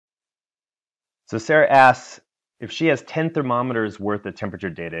So Sarah asks if she has 10 thermometers worth of temperature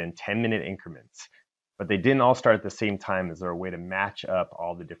data in 10-minute increments, but they didn't all start at the same time. Is there a way to match up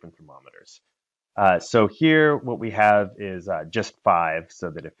all the different thermometers? So here what we have is just 5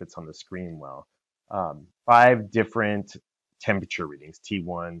 so that it fits on the screen well. 5 different temperature readings,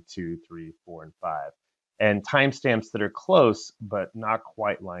 T1, 2, 3, 4, and 5. And timestamps that are close but not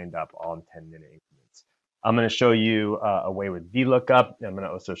quite lined up all in 10-minute increments. I'm going to show you a way with Vlookup. I'm going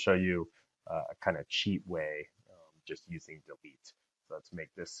to also show you a kind of cheat way just using delete. So let's make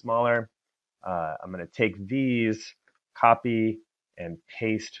this smaller. I'm going to take these, copy, and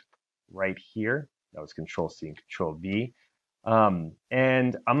paste right here. That was Control-C and Control-V.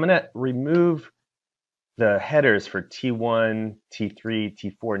 And I'm going to remove the headers for T1, T3,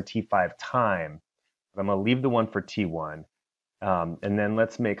 T4, and T5 time. But I'm going to leave the one for T1. And then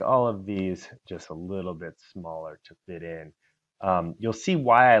let's make all of these just a little bit smaller to fit in. You'll see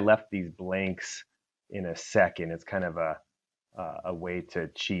why I left these blanks in a second. It's kind of a way to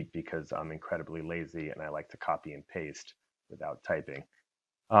cheat because I'm incredibly lazy and I like to copy and paste without typing.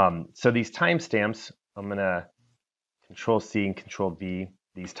 So these timestamps, I'm going to Control-C and Control-V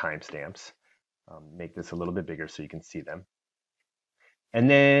these timestamps. Make this a little bit bigger so you can see them. And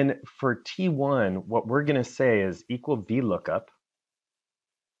then for T1, what we're going to say is equal Vlookup.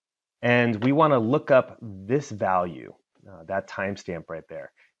 And we want to look up this value, that timestamp right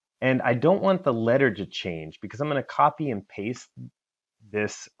there. And I don't want the letter to change because I'm going to copy and paste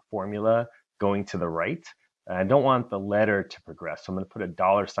this formula going to the right. And I don't want the letter to progress. So I'm going to put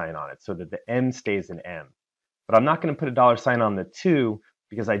a $sign on it so that the M stays an M. But I'm not going to put a $sign on the 2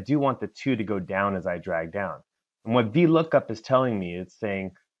 because I do want the 2 to go down as I drag down. And what Vlookup is telling me, it's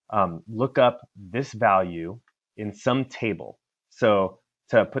saying look up this value in some table. So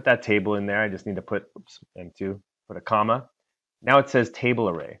to put that table in there, I just need to put, M2, put a comma. Now it says table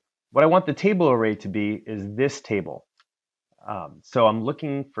array. What I want the table array to be is this table. So I'm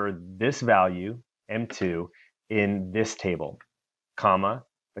looking for this value, M2, in this table, comma.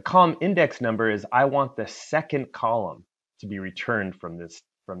 The column index number is I want the second column to be returned from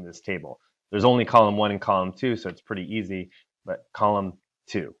this table. There's only column 1 and column 2, so it's pretty easy, but column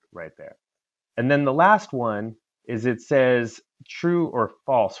 2 right there. And then the last one is it says true or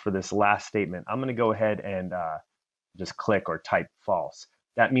false for this last statement. I'm going to go ahead and just click or type false.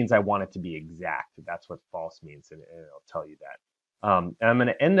 That means I want it to be exact. That's what false means, and it'll tell you that. And I'm going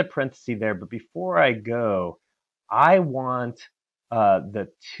to end the parenthesis there, but before I go, I want the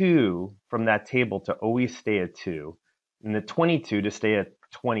 2 from that table to always stay at 2, and the 22 to stay at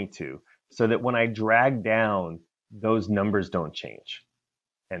 22, so that when I drag down, those numbers don't change.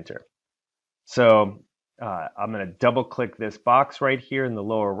 Enter. So I'm going to double click this box right here in the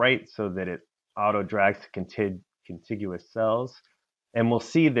lower right so that it auto drags to contiguous cells. And we'll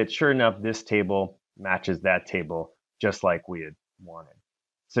see that sure enough, this table matches that table just like we had wanted.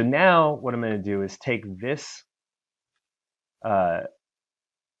 So now what I'm going to do is take this,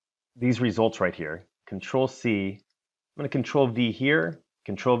 these results right here, Control-C, I'm going to Control-V here,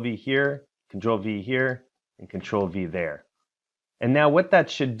 Control-V here, Control-V here, and Control-V there. And now what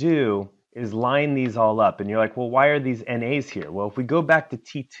that should do is line these all up. And you're like, well, why are these NAs here? Well, if we go back to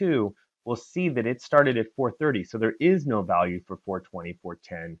T2, we'll see that it started at 430. So there is no value for 420,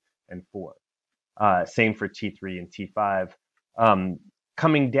 410, and 4. Same for T3 and T5.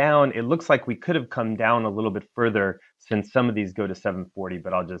 Coming down, it looks like we could have come down a little bit further since some of these go to 740,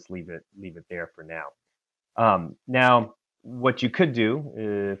 but I'll just leave it there for now. Now, what you could do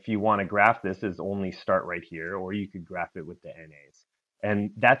if you want to graph this is only start right here, or you could graph it with the NAs.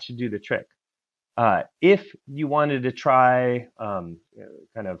 And that should do the trick. If you wanted to try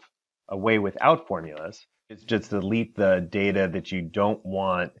kind of a way without formulas, it's just delete the data that you don't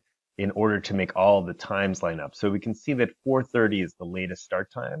want in order to make all the times line up. So we can see that 4:30 is the latest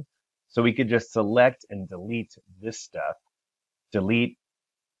start time. So we could just select and delete this stuff, delete,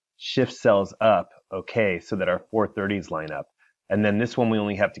 shift cells up, okay, so that our 4:30s line up. And then this one we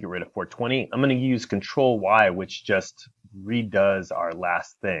only have to get rid of 420. I'm going to use Control-Y, which just redoes our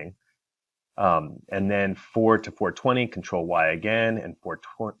last thing. And then 4 to 420, Control-Y again, and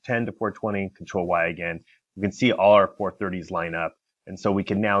 410 to 420, Control-Y again. You can see all our 430s line up. And so we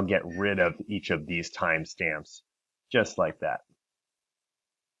can now get rid of each of these timestamps just like that.